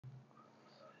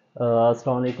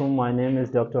Assalamu alaikum. My name is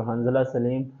Dr. Hunzla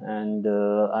Salim, and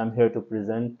I'm here to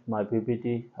present my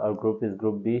PPT. Our group is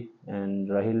Group B, and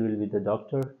Raheel will be the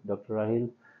doctor, Dr. Raheel,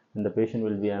 and the patient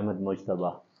will be Ahmed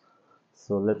Mujtaba.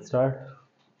 So let's start.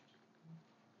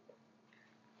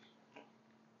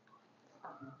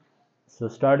 So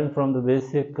starting from the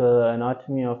basic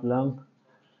anatomy of lung,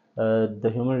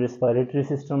 the human respiratory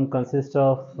system consists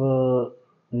of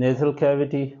nasal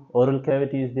cavity, oral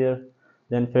cavity is there,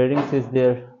 then pharynx is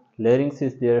there, larynx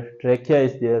is there, trachea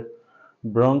is there,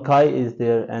 bronchi is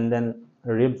there, and then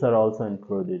ribs are also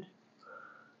included.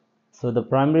 So the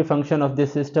primary function of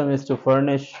this system is to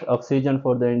furnish oxygen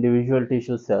for the individual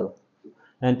tissue cell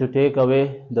and to take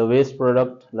away the waste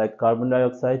product like carbon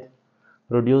dioxide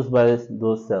produced by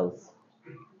those cells.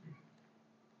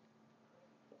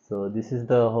 So this is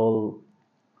the whole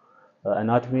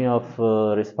anatomy of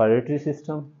respiratory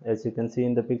system, as you can see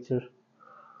in the picture.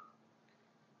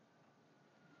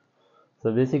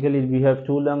 So basically we have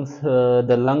two lungs.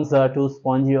 The lungs are two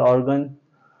spongy organs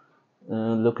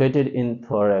located in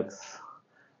thorax.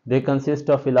 They consist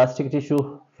of elastic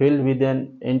tissue filled with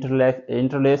an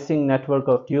interlacing network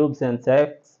of tubes and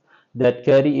sacs that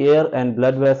carry air and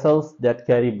blood vessels that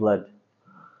carry blood.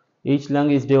 Each lung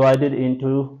is divided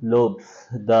into lobes.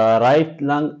 The right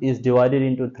lung is divided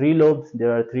into three lobes.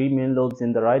 There are three main lobes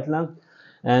in the right lung,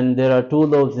 and there are two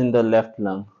lobes in the left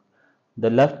lung. The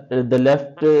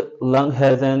left lung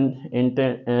has an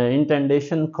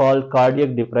indentation called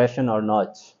cardiac depression or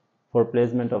notch for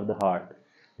placement of the heart.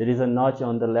 There is a notch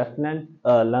on the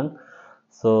lung,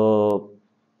 so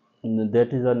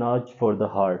that is a notch for the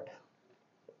heart.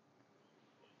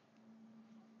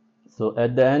 So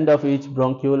at the end of each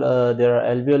bronchiole, there are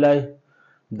alveoli.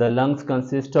 The lungs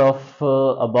consist of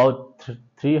about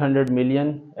 300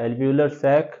 million alveolar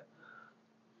sac.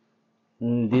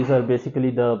 These are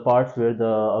basically the parts where the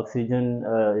oxygen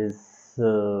uh,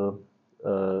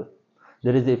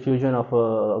 there is effusion of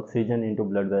oxygen into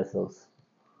blood vessels.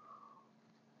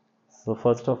 So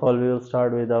first of all, we will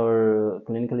start with our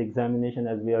clinical examination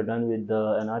as we are done with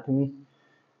the anatomy.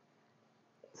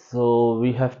 So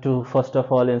we have to first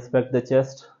of all inspect the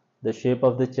chest, the shape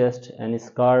of the chest, any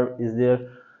scar is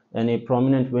there, any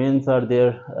prominent veins are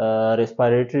there,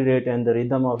 respiratory rate and the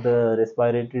rhythm of the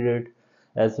respiratory rate,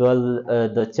 as well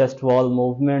the chest wall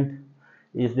movement,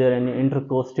 is there any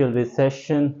intercostal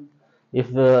recession, if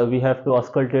we have to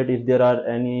auscultate if there are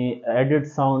any added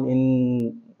sound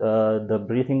in the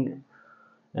breathing,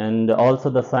 and also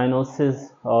the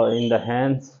cyanosis in the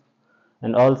hands,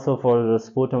 and also for the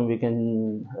sputum we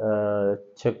can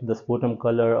check the sputum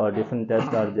color, or different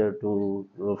tests are there to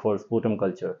for sputum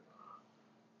culture.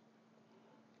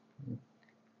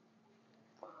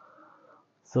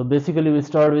 So basically we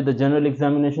start with the general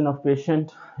examination of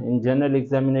patient. In general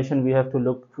examination we have to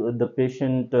look at the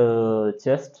patient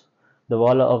chest, the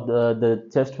wall of the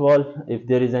chest wall, if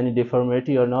there is any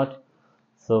deformity or not.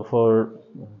 So for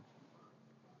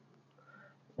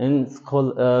in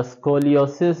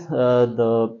scoliosis,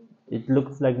 it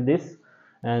looks like this,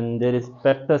 and there is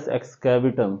pectus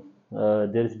excavatum.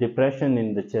 There is depression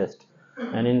in the chest,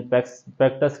 and in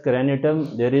pectus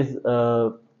cranitum there is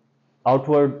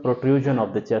outward protrusion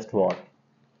of the chest wall.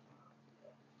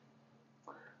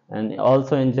 And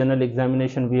also in general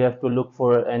examination we have to look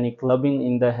for any clubbing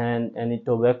in the hand, any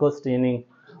tobacco staining,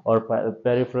 or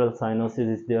peripheral cyanosis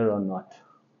is there or not.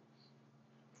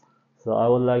 So I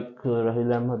would like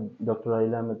Raheel Ahmed, Dr.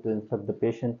 Raheel Ahmed, to inspect the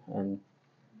patient, and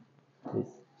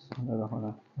please.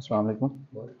 Assalamu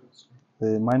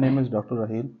alaikum. My name is Dr.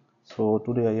 Raheel. So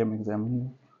today I am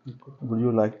examining you. Would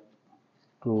you like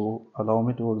to allow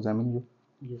me to examine you?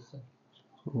 Yes, sir.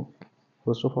 So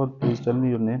first of all, please tell me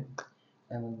your name,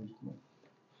 Ahmed,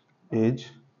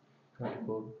 age,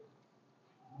 24,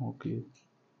 okay,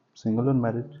 single or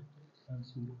married,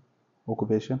 single,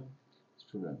 occupation,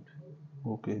 student.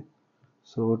 okay.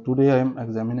 So today I am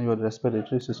examining your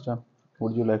respiratory system.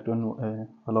 Would you like to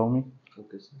allow me?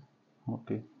 Okay, sir.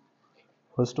 Okay.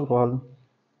 First of all,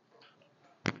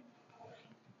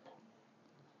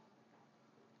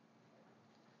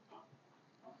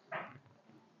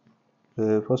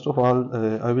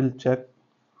 I will check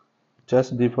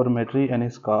chest deformity, any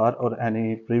scar or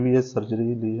any previous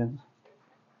surgery lesions.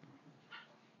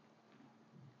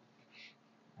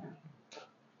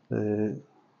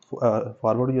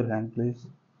 Forward your hand, please.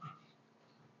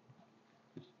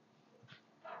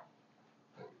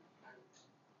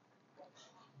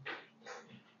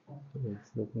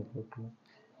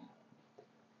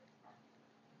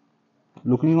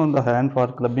 Looking on the hand for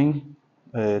clubbing,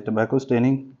 tobacco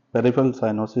staining, peripheral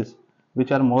cyanosis,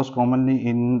 which are most commonly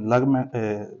in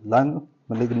lung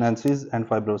malignancies and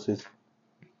fibrosis.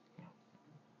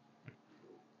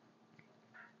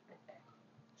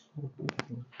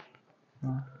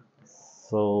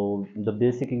 So the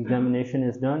basic examination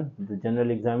is done. The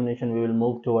general examination, we will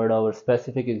move toward our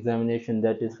specific examination.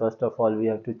 That is, first of all, we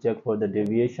have to check for the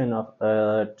deviation of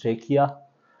trachea.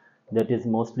 That is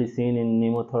mostly seen in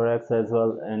pneumothorax as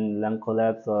well, and lung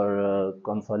collapse or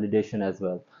consolidation as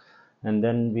well. And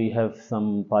then we have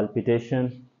some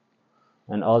palpitation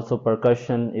and also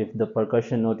percussion, if the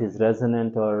percussion note is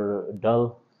resonant or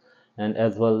dull, and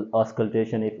as well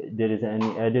auscultation, if there is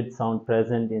any added sound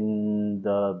present in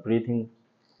the breathing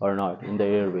or not in the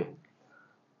airway.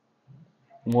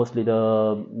 Mostly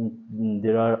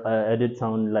there are added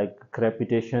sound like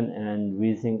crepitation and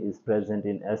wheezing is present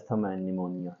in asthma and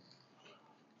pneumonia.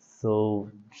 So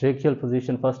tracheal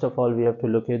position, first of all we have to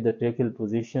locate the tracheal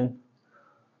position.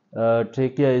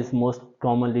 Trachea is most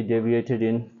commonly deviated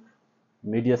in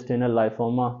mediastinal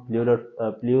lymphoma,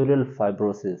 pleural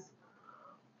fibrosis,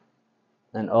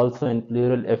 and also in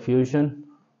pleural effusion,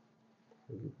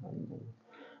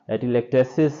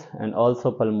 atelectasis, and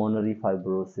also pulmonary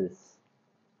fibrosis.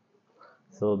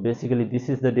 So basically this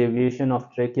is the deviation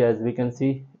of trachea. As we can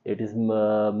see, it is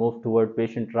moved toward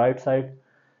patient right side,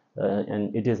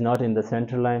 and it is not in the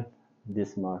center line,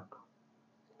 this mark.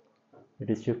 It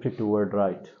is shifted toward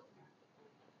right.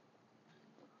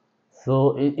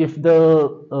 So if the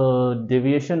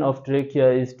deviation of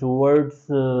trachea is towards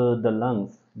the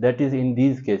lungs, that is in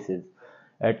these cases,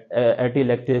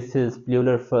 atelectasis,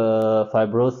 pleural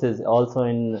fibrosis, also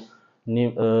in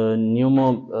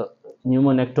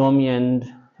pneumonectomy and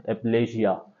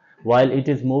aplasia, while it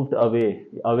is moved away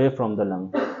from the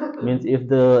lung. Means if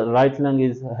the right lung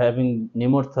is having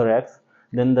pneumothorax,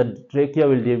 then the trachea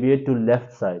will deviate to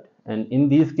left side. And in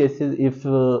these cases, if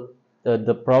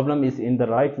the problem is in the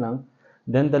right lung,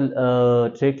 then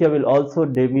the trachea will also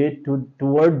deviate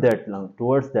towards that lung.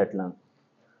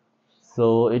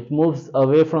 So it moves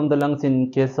away from the lungs in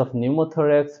case of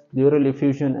pneumothorax, pleural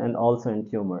effusion, and also in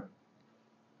tumor.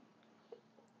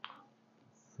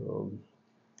 So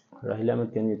Raheel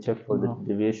Ahmed, can you check for the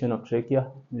deviation of trachea?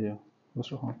 Yeah,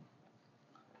 Mr. Khan.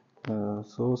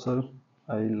 So sir,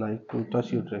 I like to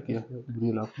touch your trachea. Would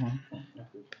you allow me?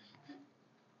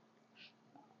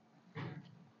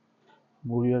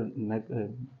 Move your neck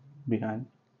behind.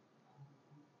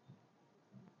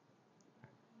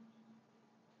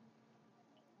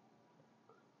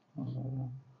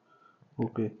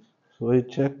 Okay, so I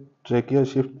check trachea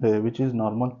shift, which is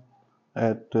normal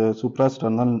at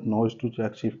suprasternal nose to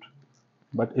jack shift,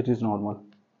 but it is normal.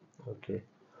 Okay.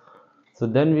 So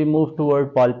then we move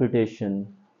toward palpitation.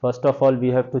 First of all, we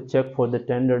have to check for the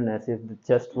tenderness. If the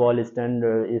chest wall is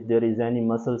tender, if there is any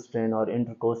muscle strain or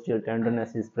intercostal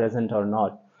tenderness is present or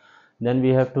not. Then we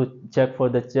have to check for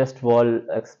the chest wall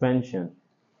expansion.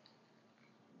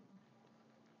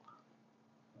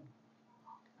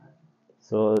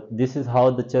 So this is how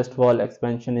the chest wall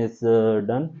expansion is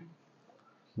done.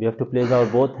 We have to place our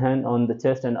both hands on the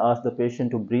chest and ask the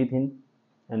patient to breathe in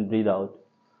and breathe out.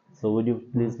 So would you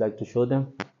please like to show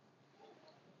them?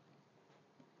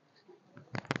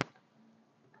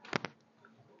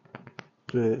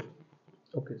 Okay.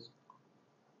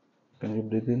 Can you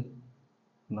breathe in?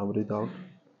 Now breathe out.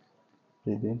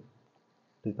 Breathe in.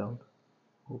 Breathe out.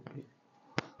 Okay.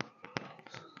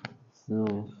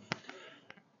 So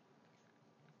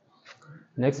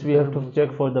next we have to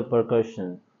check for the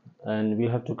percussion, and we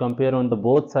have to compare on the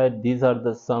both sides. These are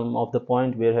the sum of the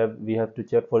point where we have to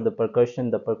check for the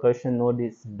percussion. The percussion node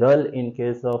is dull in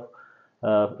case of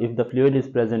if the fluid is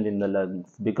present in the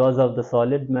lungs. Because of the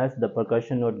solid mass, the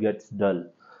percussion node gets dull.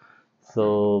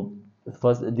 So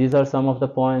first, these are some of the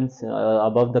points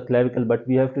above the clavicle, but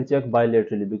we have to check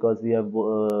bilaterally because we have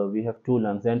two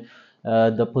lungs, and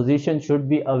the position should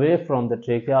be away from the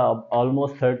trachea,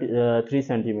 almost 3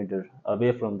 centimeters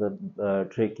away from the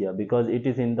trachea, because it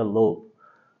is in the lobe.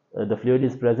 The fluid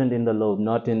is present in the lobe,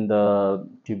 not in the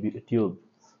tube.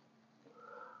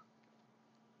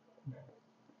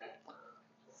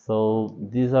 So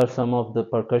these are some of the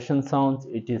percussion sounds.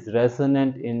 It is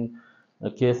resonant in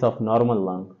a case of normal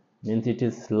lung, means it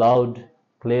is loud,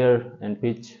 clear, and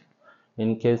pitch.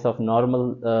 In case of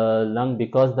normal lung,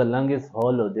 because the lung is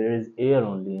hollow, there is air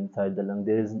only inside the lung.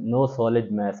 There is no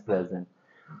solid mass present,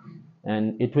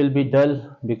 and it will be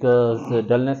dull because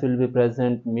dullness will be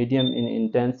present, medium in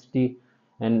intensity,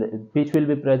 and pitch will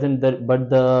be present, but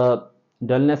the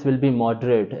dullness will be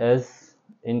moderate, as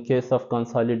in case of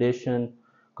consolidation,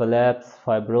 collapse,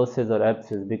 fibrosis, or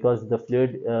abscess, because the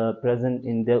fluid present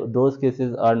in those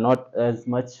cases are not as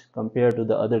much compared to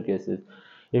the other cases.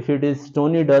 If it is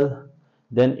stony dull,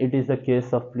 then it is a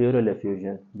case of pleural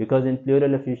effusion, because in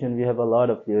pleural effusion we have a lot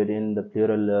of fluid in the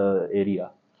pleural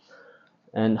area.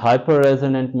 And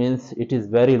hyperresonant means it is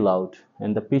very loud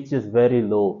and the pitch is very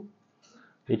low.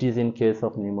 It is in case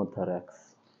of pneumothorax.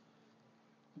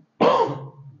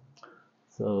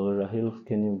 So Raheel,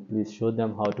 can you please show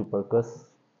them how to percuss?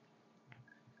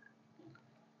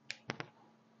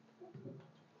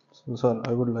 So, sir,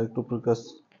 I would like to percuss.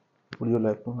 Would you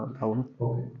like to allow me?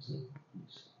 Okay.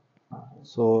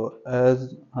 So,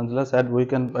 as Hunzla said, we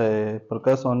can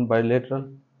percuss on bilateral.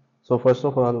 So, first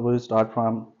of all, we start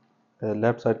from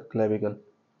left side clavicle.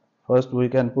 First, we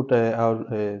can put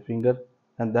our finger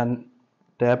and then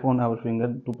tap on our finger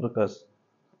to percuss.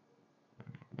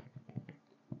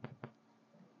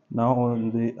 Now,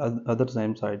 on the other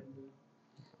same side.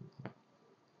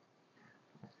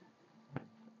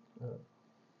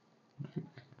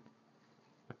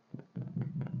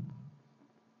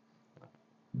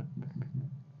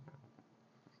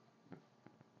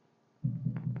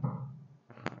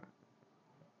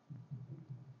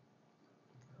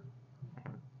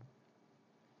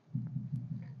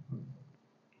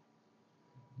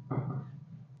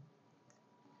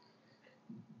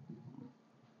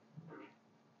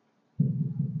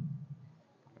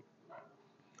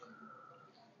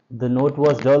 The note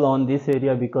was dull on this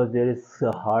area because there is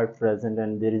a heart present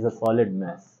and there is a solid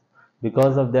mass.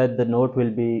 Because of that, the note will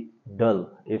be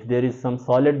dull. If there is some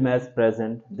solid mass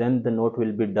present, then the note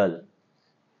will be dull.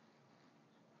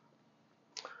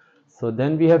 So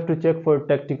then we have to check for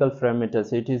tactical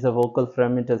fragmentus. It is a vocal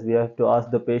fragmentus. We have to ask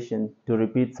the patient to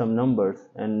repeat some numbers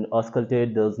and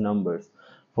auscultate those numbers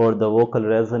for the vocal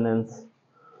resonance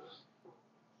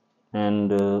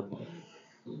and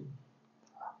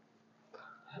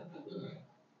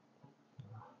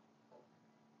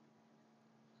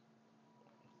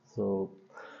so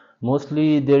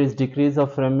mostly there is decrease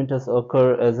of fragmentus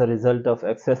occur as a result of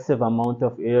excessive amount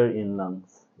of air in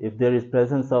lungs. If there is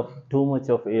presence of too much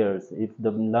of air, if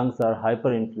the lungs are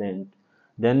hyperinflamed,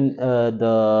 then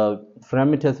the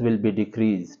fragmentus will be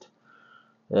decreased.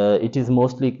 It is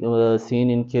mostly seen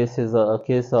in cases a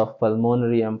case of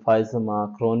pulmonary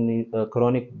emphysema,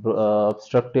 chronic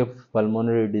obstructive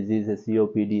pulmonary diseases,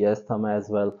 COPD, asthma as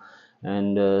well,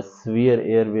 and severe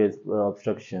airways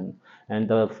obstruction. And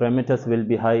the fragmentus will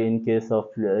be high in case of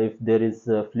if there is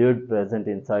fluid present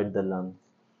inside the lungs,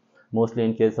 mostly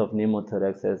in case of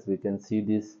pneumothorax, as we can see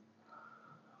this.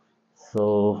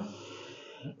 So,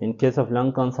 in case of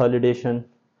lung consolidation,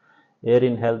 air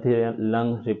in healthy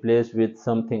lung replaced with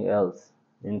something else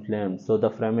inflamed, so the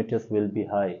fragmentus will be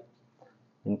high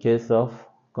in case of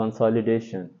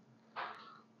consolidation.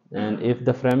 And if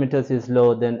the fragmentus is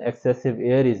low, then excessive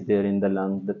air is there in the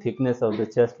lung. The thickness of the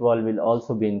chest wall will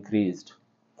also be increased.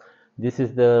 This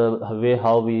is the way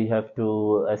how we have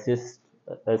to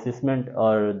assessment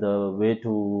or the way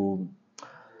to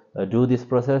do this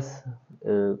process.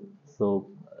 So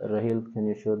Raheel, can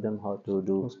you show them how to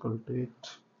do Auscultate.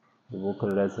 the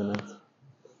vocal resonance?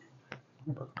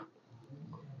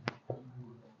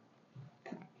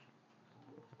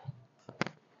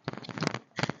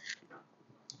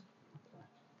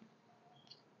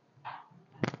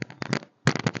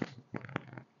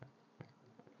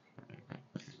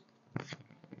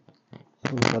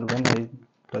 So, sir, when I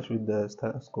touch with the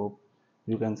stethoscope,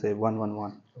 you can say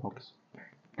 111. Okay.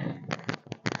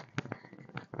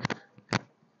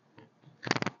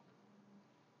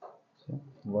 So,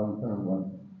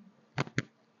 111.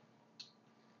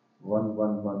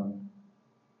 111.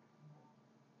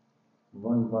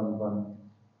 111.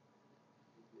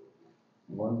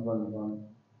 111.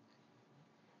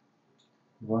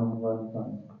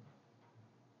 111.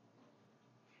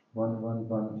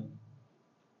 111.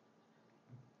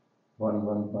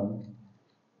 111.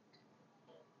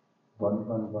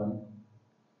 111.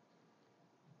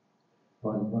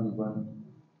 111.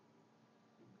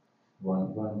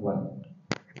 111.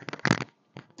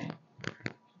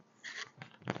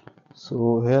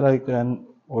 so here I can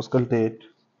auscultate.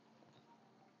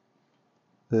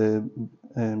 Uh,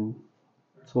 um,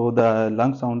 so the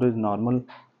lung sound is normal.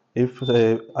 If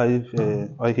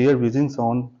I hear wheezing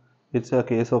sound, it's a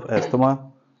case of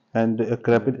asthma, and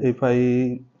if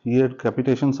I hear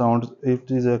crepitation sounds, it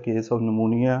is a case of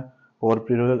pneumonia or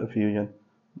pleural effusion.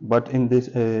 But in this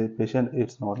patient,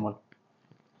 it's normal.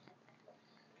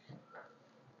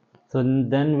 So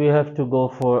then we have to go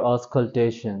for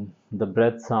auscultation, the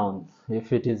breath sound,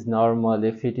 if it is normal,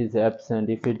 if it is absent,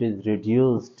 if it is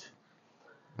reduced.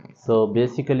 So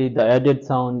basically the added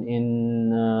sound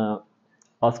in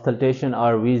auscultation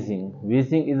are wheezing.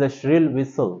 Wheezing is a shrill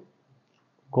whistle,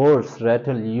 coarse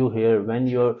rattle you hear when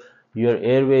your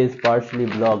airway is partially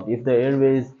blocked. If the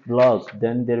airway is blocked,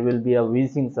 then there will be a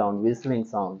wheezing sound, whistling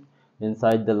sound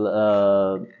inside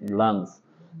the lungs.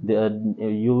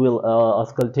 You will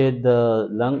auscultate the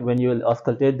lung. When you will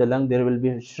auscultate the lung, there will be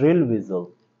a shrill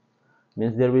whistle.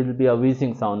 Means there will be a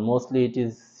wheezing sound. Mostly it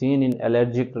is seen in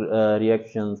allergic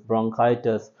reactions,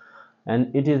 bronchitis,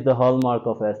 and it is the hallmark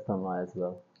of asthma as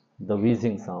well, the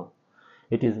wheezing sound.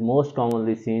 It is most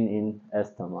commonly seen in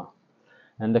asthma.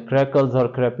 And the crackles or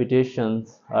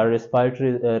crepitations are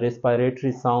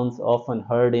respiratory sounds often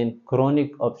heard in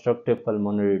chronic obstructive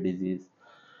pulmonary disease,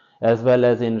 as well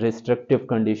as in restrictive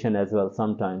condition as well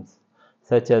sometimes,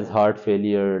 such as heart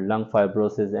failure, lung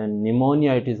fibrosis, and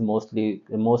pneumonia. It is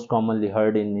most commonly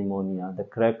heard in pneumonia, the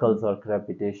crackles or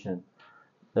crepitation.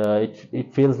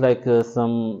 It feels like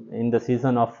some in the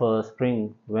season of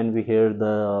spring when we hear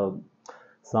the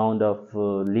sound of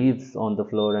leaves on the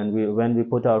floor, and when we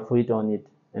put our feet on it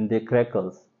and they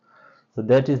crackles. So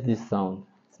that is this sound.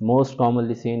 It's most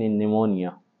commonly seen in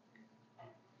pneumonia.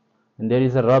 And there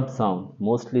is a rub sound,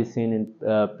 mostly seen in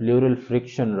pleural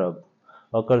friction rub,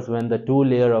 occurs when the two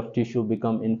layers of tissue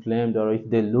become inflamed or if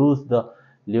they lose the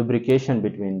lubrication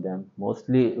between them.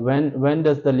 Mostly, when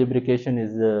does the lubrication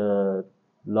is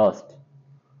lost?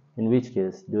 In which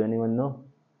case? Do anyone know?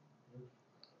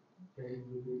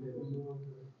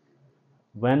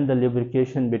 When the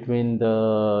lubrication between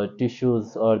the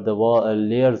tissues or the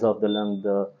layers of the lung,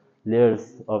 the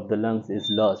layers of the lungs is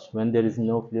lost, when there is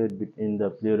no fluid between the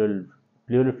pleural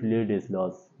fluid is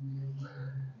lost.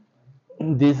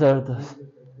 These are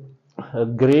the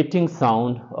grating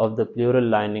sound of the pleural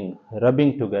lining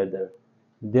rubbing together.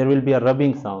 There will be a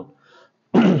rubbing sound.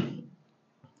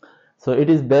 So it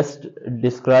is best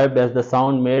described as the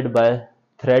sound made by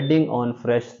threading on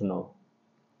fresh snow.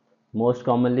 Most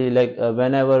commonly, like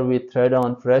whenever we thread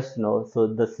on fresh snow, so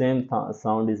the same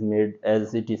sound is made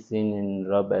as it is seen in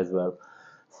rub as well.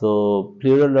 So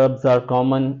pleural rubs are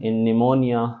common in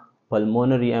pneumonia,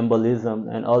 pulmonary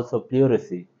embolism, and also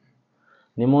pleurisy.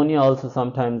 Pneumonia also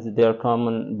sometimes they are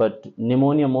common, but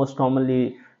pneumonia most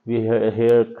commonly we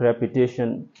hear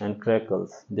crepitation and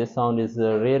crackles. This sound is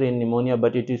rare in pneumonia,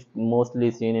 but it is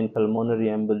mostly seen in pulmonary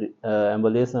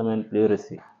embolism and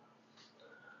pleurisy.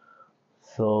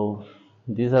 So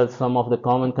these are some of the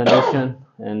common conditions,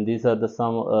 and these are the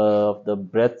some of the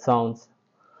breath sounds.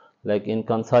 Like in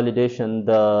consolidation,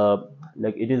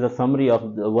 like it is a summary of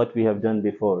what we have done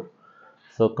before.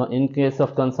 So in case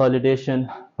of consolidation,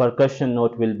 percussion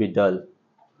note will be dull,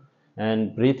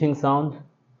 and breathing sound,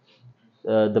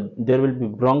 there will be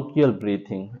bronchial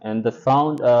breathing, and the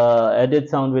sound added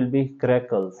sound will be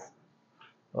crackles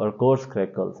or coarse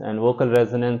crackles, and vocal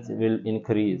resonance will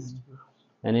increase.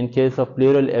 And in case of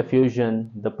pleural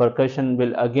effusion, the percussion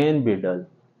will again be dull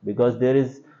because there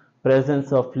is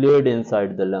presence of fluid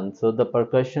inside the lung. So the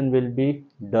percussion will be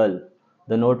dull.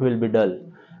 The note will be dull.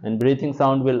 And breathing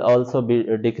sound will also be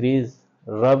decrease.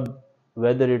 Rub,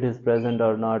 whether it is present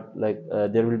or not, like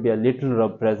there will be a little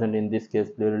rub present in this case,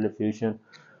 pleural effusion.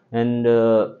 And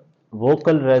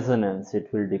vocal resonance,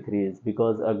 it will decrease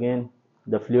because again,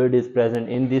 the fluid is present.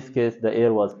 In this case, the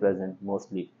air was present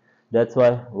mostly. That's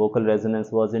why vocal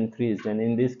resonance was increased, and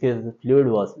in this case, the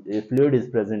fluid is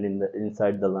present in the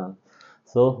inside the lung,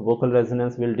 so vocal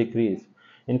resonance will decrease.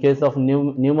 In case of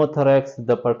pneumothorax,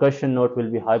 the percussion note will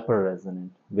be hyper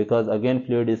resonant because again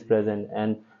fluid is present,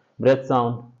 and breath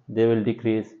sound they will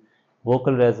decrease.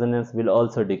 Vocal resonance will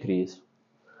also decrease.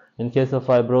 In case of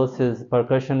fibrosis,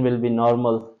 percussion will be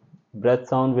normal, breath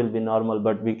sound will be normal,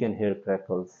 but we can hear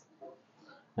crackles.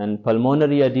 And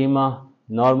pulmonary edema,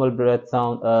 normal breath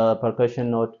sound,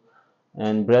 percussion note,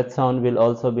 and breath sound will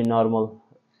also be normal.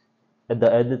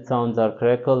 The added sounds are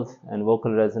crackles, and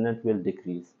vocal resonance will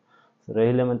decrease. So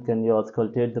Raheel Ahmed, can you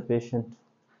auscultate the patient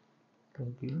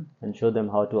Okay. and show them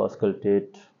how to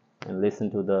auscultate and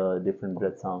listen to the different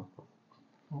breath sound?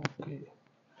 Okay.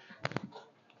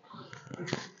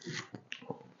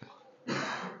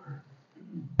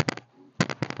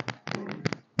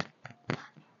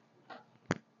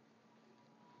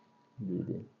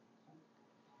 Breathing.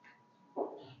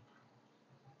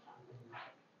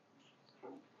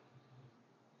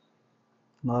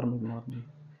 Normal.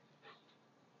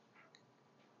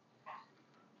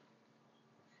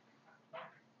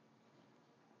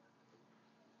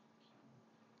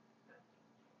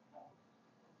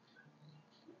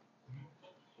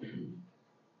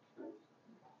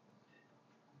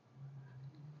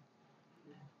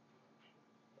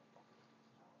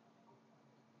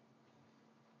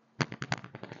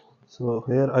 So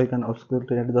here I can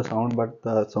auscultate the sound, but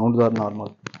the sounds are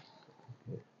normal.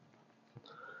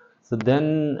 So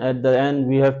then at the end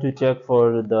we have to check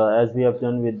for the, as we have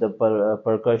done with the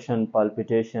percussion,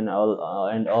 palpitation,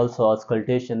 and also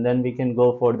auscultation. Then we can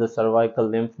go for the cervical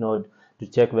lymph node to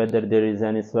check whether there is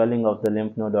any swelling of the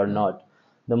lymph node or not.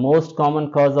 The most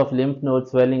common cause of lymph node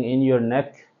swelling in your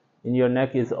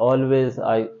neck is always,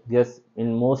 I guess,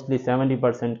 in mostly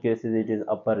 70% cases, it is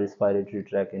upper respiratory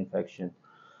tract infection.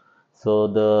 So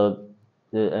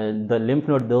the lymph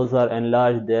node, those are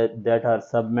enlarged that are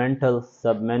submental,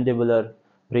 submandibular,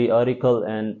 preauricular,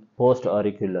 and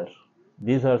postauricular.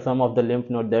 These are some of the lymph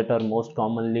nodes that are most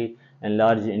commonly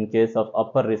enlarged in case of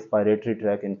upper respiratory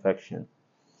tract infection.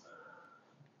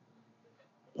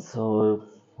 So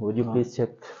would you please check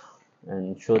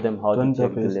and show them how to Turn the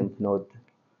check the face lymph node?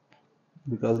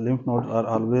 because lymph nodes are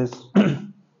always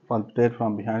palpitate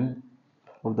from behind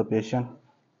of the patient.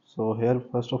 So here,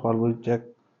 first of all, we check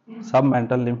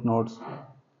submental lymph nodes,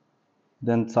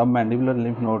 then submandibular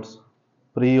lymph nodes,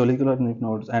 preauricular lymph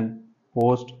nodes, and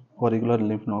post-auricular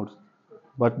lymph nodes.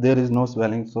 But there is no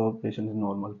swelling, so patient is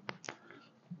normal.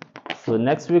 So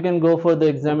next we can go for the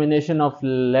examination of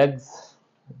legs.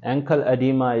 Ankle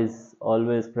edema is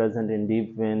always present in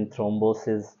deep vein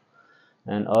thrombosis,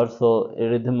 and also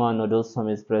erythema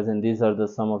nodosum is present. These are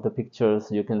some of the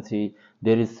pictures. You can see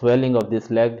there is swelling of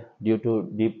this leg due to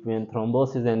deep vein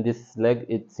thrombosis, and this leg,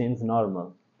 it seems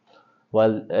normal.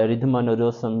 While erythema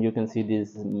nodosum, you can see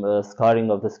this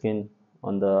scarring of the skin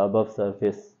on the above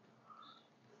surface.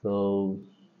 So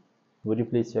would you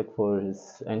please check for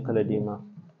his ankle edema?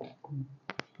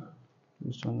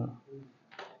 Just on the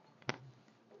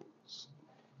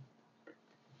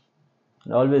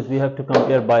Always we have to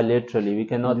compare bilaterally. We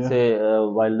cannot Yeah. say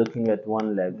while looking at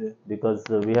one leg, Yeah. because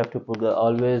we have to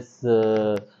always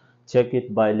check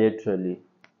it bilaterally.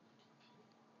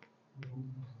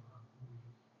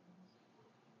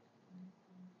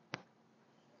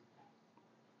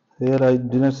 Here I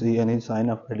didn't see any sign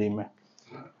of edema.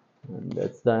 And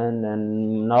that's the end.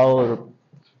 And now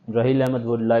Raheel Ahmed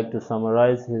would like to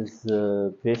summarize his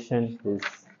patient, his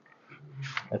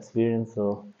experience.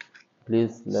 So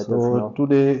please let us So know.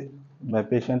 today my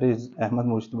patient is Ahmed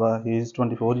Mujtaba. He is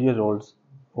 24 years old.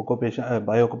 Occupation,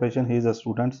 by occupation he is a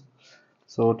student.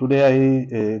 So today I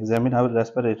examined our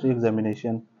respiratory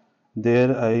examination.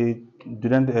 There I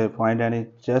didn't find any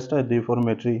chest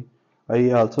deformatory.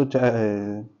 I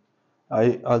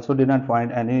also did not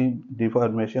find any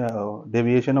deformation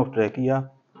deviation of trachea,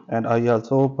 and I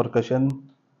also percussion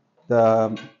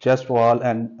the chest wall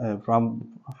and from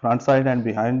front side and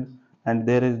behind, and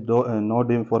there is no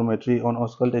deformatory. On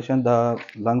auscultation the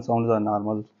lung sounds are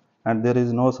normal, and there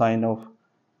is no sign of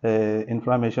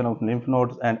inflammation of lymph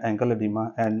nodes and ankle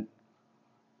edema and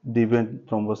deviant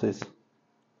thrombosis.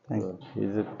 Thank you.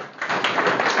 He's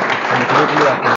completely